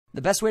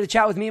The best way to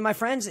chat with me and my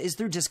friends is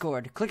through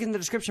Discord. Click in the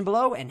description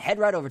below and head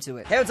right over to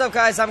it. Hey, what's up,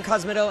 guys? I'm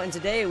Cosmitto, and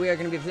today we are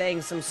going to be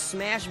playing some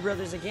Smash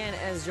Brothers again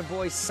as your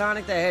boy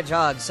Sonic the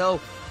Hedgehog. So,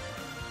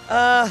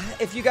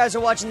 if you guys are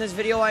watching this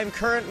video, I'm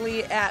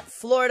currently at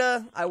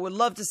Florida. I would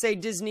love to say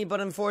Disney, but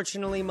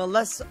unfortunately,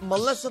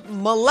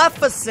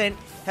 Maleficent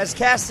has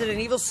casted an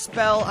evil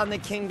spell on the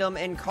kingdom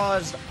and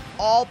caused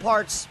all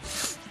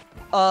parts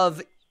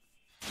of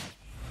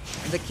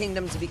the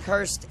kingdom to be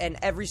cursed, and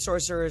every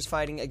sorcerer is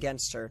fighting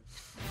against her.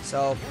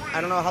 So,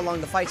 I don't know how long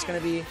the fight's gonna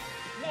be,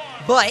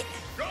 but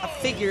I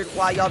figured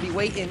while y'all be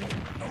waiting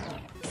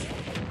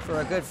for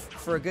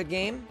a good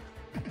game,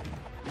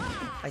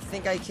 I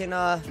think I can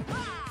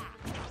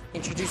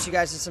introduce you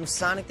guys to some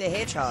Sonic the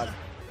Hedgehog.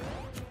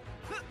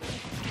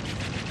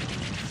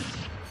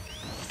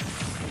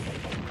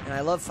 And I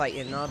love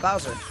fighting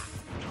Bowser.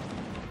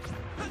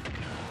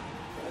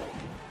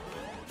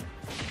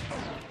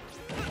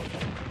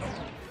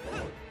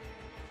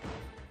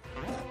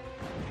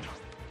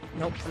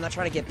 Nope, I'm not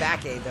trying to get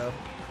back A, though.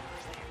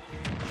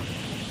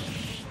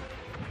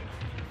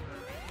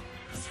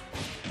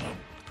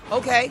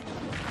 Okay,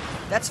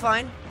 that's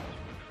fine.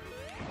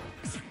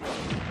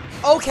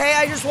 Okay,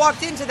 I just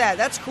walked into that.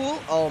 That's cool.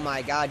 Oh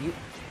my god, you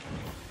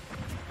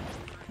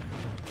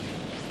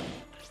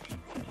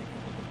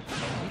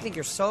think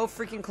you're so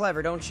freaking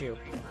clever, don't you?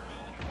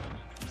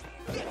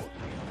 Oh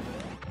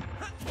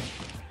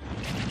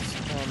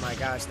my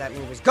gosh, that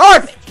move is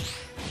garbage!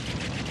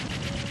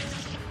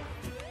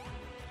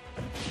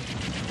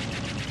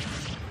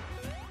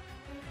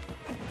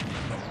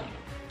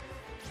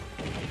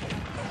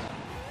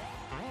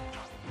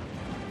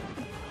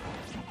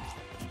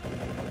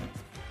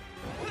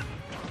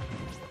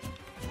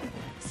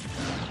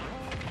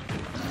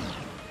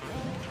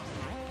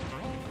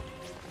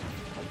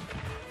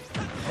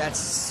 That's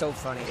so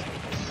funny.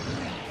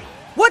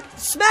 What?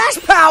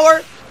 Smash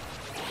power?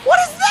 What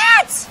is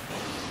that?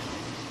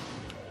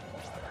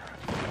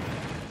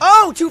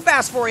 Oh, too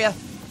fast for you.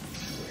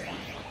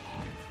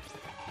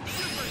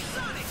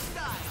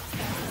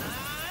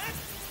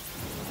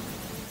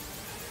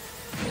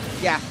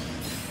 Yeah.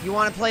 You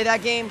want to play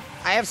that game?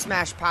 I have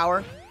Smash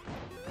power.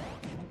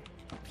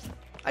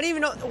 I didn't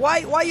even know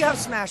why you have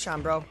Smash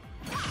on, bro.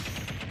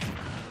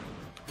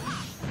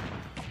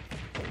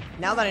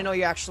 Now that I know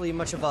you're actually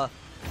much of a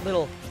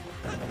little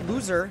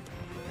loser,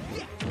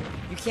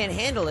 you can't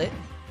handle it.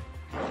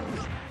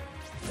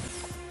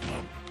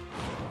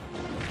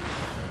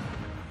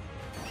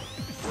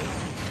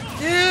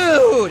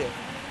 Dude!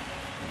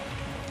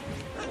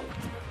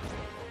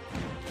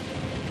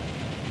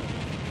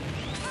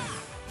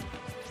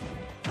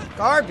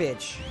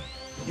 Garbage.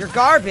 You're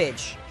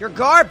garbage. You're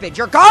garbage.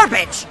 You're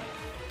garbage!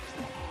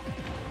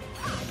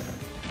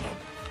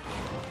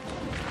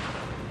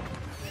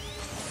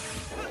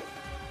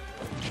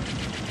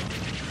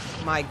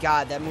 My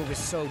god, that move is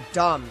so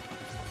dumb.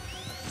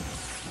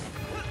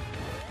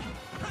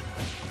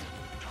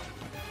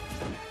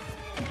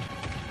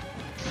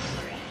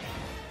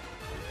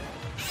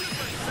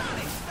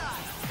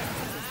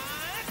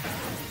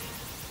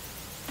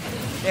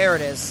 There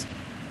it is.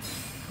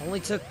 Only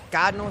took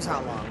God knows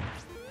how long.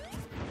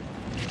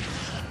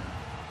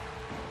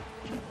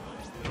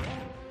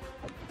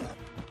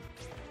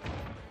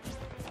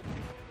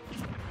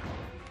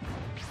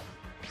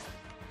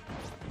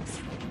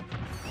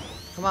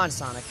 Come on,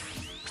 Sonic.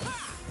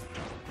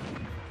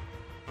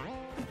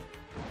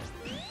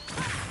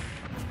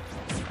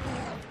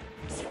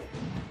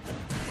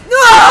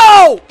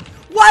 No!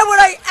 Why would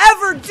I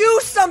ever do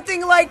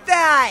something like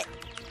that?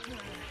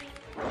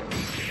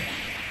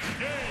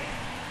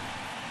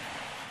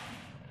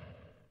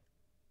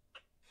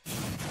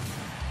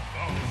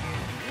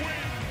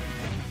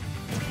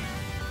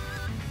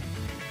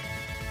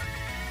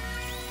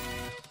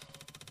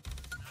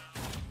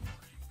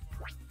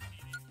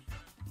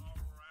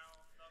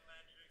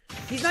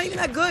 He's not even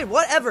that good.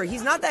 Whatever.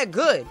 He's not that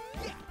good.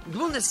 I'm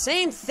doing the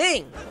same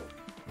thing.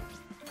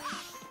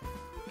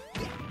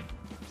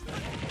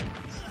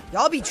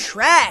 Y'all be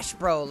trash,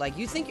 bro. Like,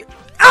 you think you're...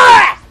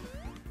 Ah!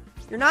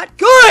 You're not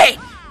good!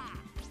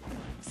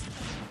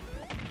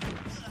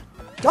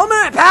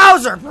 Dumbass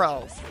Bowser,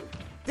 bro.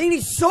 Think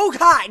he's so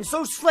hot and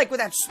so slick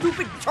with that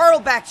stupid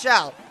turtleback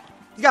shell.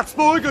 He's got...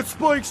 Oh, I got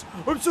spikes.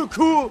 I'm so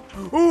cool.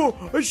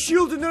 Oh, I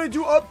shield and then I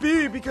do up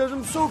B because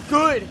I'm so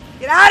good.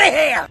 Get out of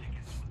here!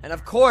 And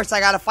of course,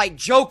 I gotta fight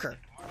Joker.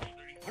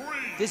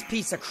 This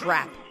piece of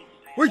crap.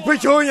 Where's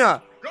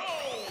Petunia?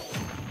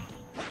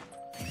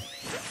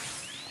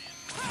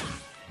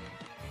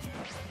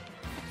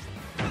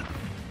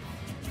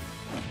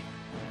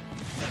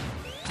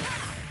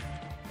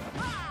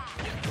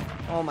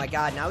 Oh my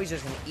god, now he's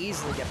just gonna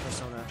easily get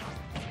Persona.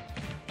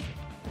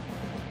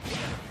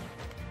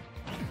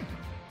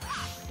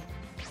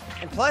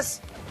 And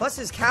plus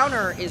his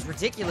counter is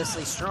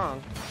ridiculously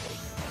strong.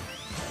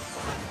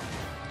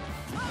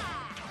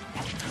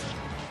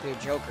 Dude,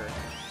 Joker.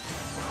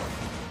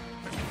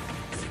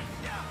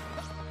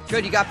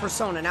 Good, you got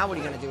Persona. Now what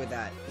are you gonna do with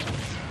that?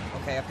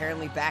 Okay,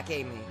 apparently back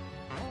A me.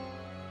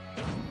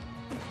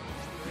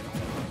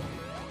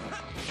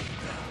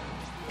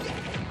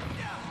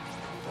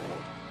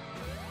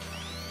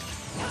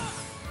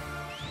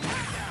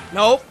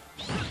 Nope.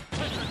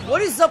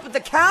 What is up with the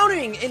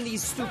countering in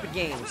these stupid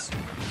games?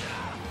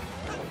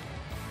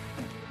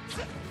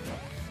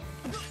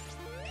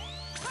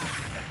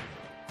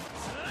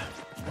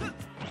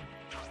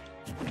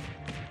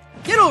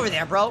 Get over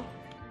there, bro.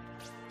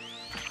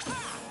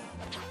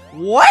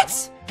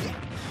 What?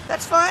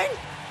 That's fine.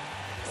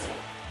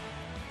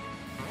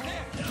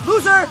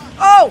 Loser!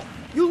 Oh!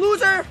 You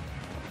loser!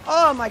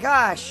 Oh my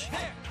gosh.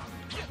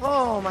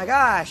 Oh my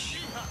gosh.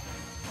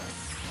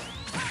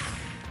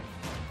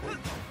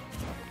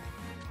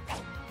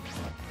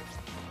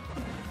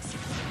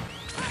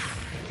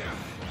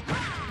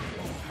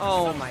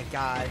 Oh my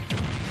god.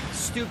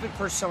 Stupid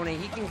Persona.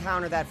 He can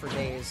counter that for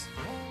days.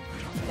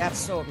 That's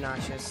so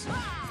obnoxious.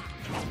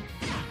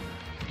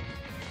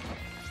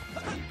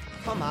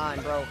 Come on,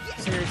 bro.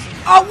 Seriously.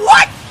 Oh,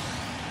 what?!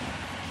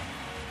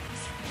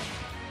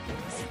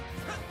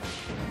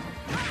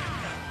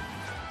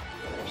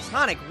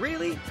 Sonic,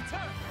 really?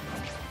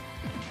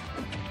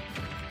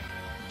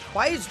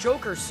 Why is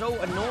Joker so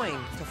annoying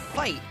to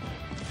fight?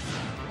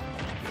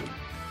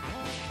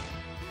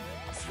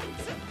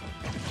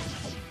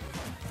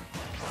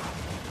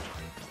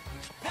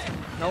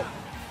 Nope.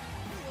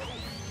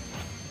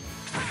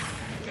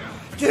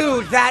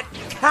 Dude, that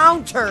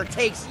counter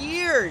takes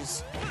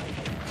years!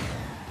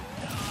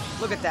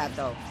 Look at that,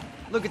 though.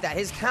 Look at that.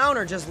 His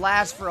counter just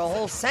lasts for a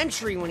whole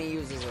century when he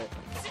uses it.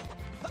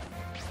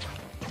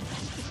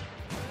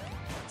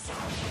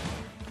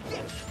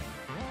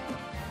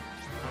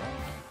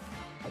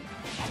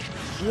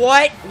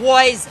 What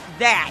was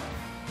that?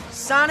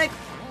 Sonic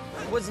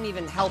wasn't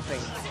even helping.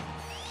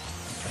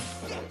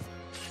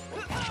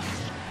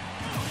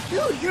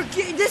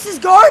 Dude, this is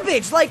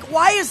garbage! Like,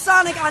 why is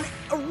Sonic on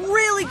a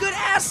really good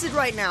acid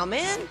right now,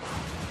 man?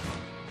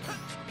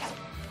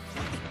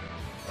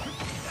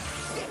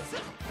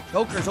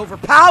 Joker's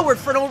overpowered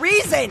for no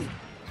reason!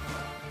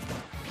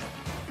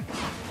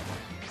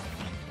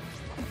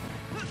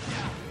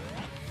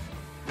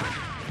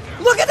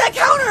 Look at that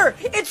counter!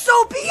 It's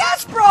so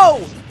BS,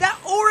 bro! That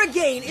aura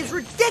gain is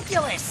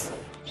ridiculous!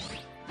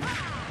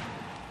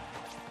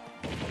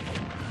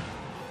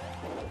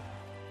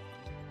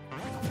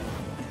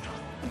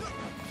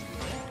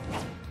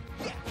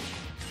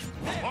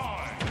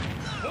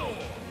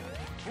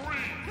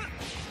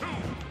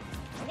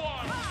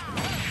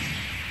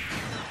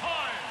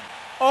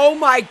 Oh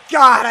my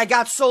god, I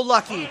got so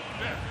lucky.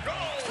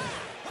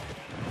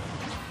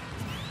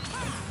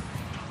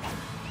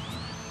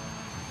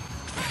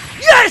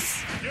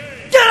 Yes!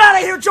 Get out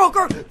of here,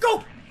 Joker!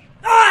 Go!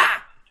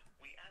 Ah!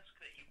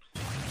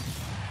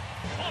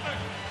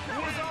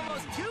 That was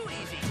almost too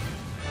easy.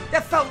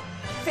 That felt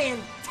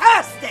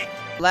fantastic!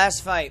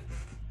 Last fight.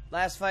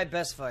 Last fight,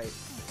 best fight.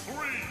 3,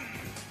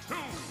 2,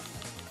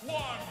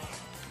 1,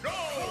 go!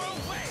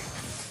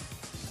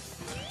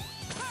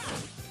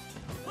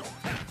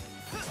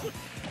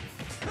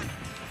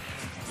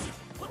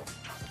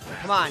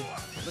 Come on,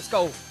 let's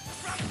go.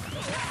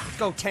 Let's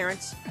go,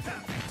 Terrence.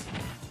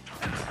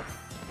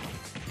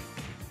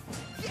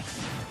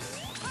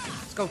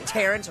 Let's go,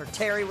 Terrence, or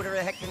Terry, whatever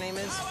the heck your name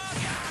is.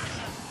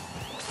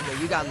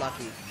 Yeah, you got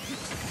lucky.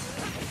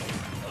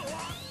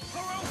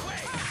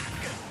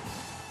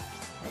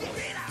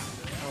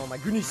 Oh my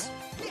goodness.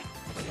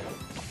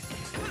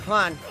 Come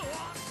on.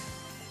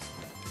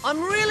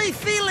 I'm really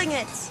feeling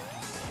it.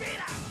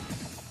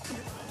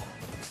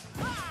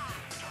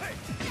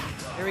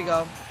 Here we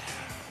go.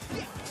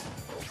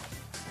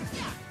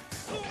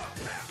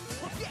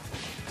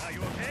 Are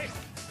you okay?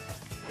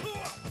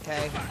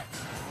 Okay.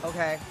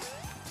 Okay.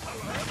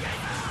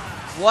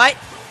 What?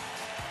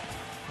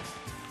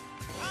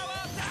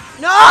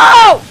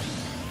 No!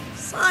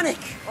 Sonic!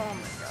 Oh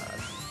my god.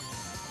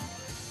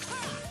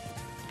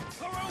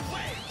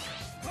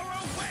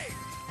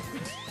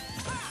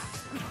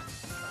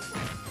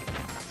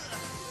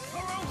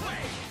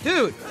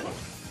 Dude!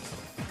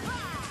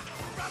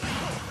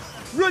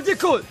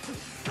 Radical!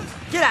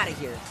 Get out of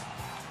here!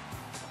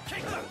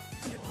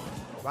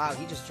 Wow,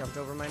 he just jumped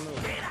over my move.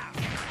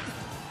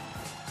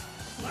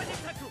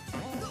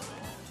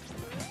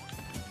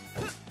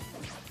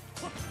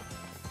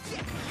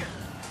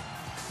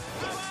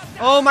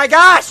 Oh my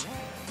gosh!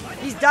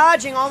 He's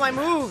dodging all my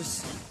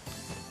moves.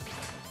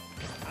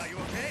 Are you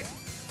okay?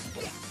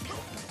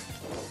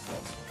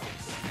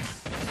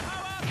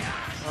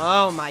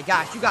 Oh my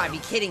gosh, you gotta be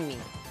kidding me.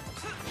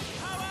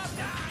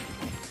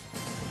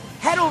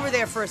 Head over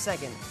there for a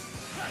second.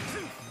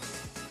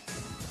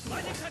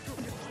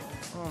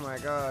 Oh my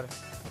god.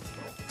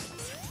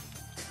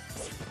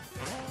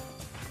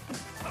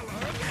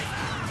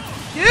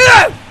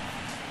 Yeah!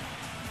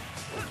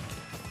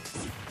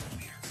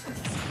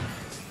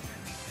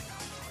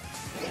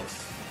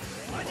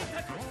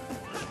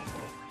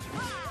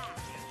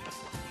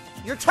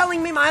 You're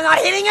telling me I'm not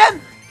hitting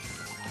him?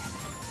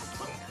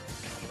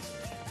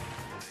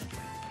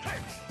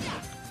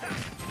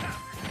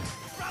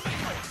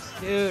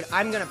 Dude,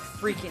 I'm gonna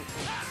freaking...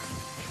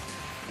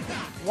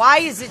 Why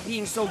is it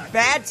being so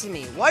bad to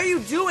me? What are you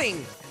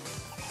doing?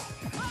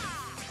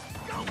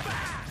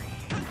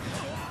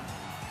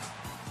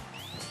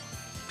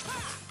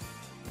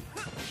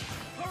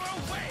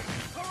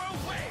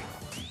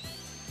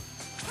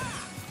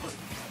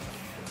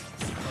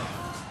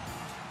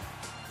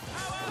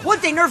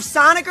 What, they nerfed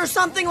Sonic or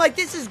something? Like,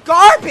 this is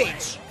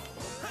garbage!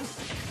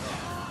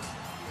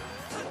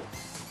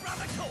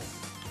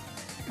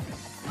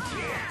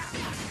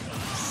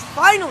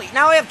 Finally!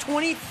 Now I have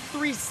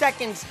 23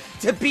 seconds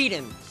to beat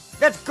him.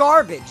 That's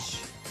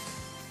garbage.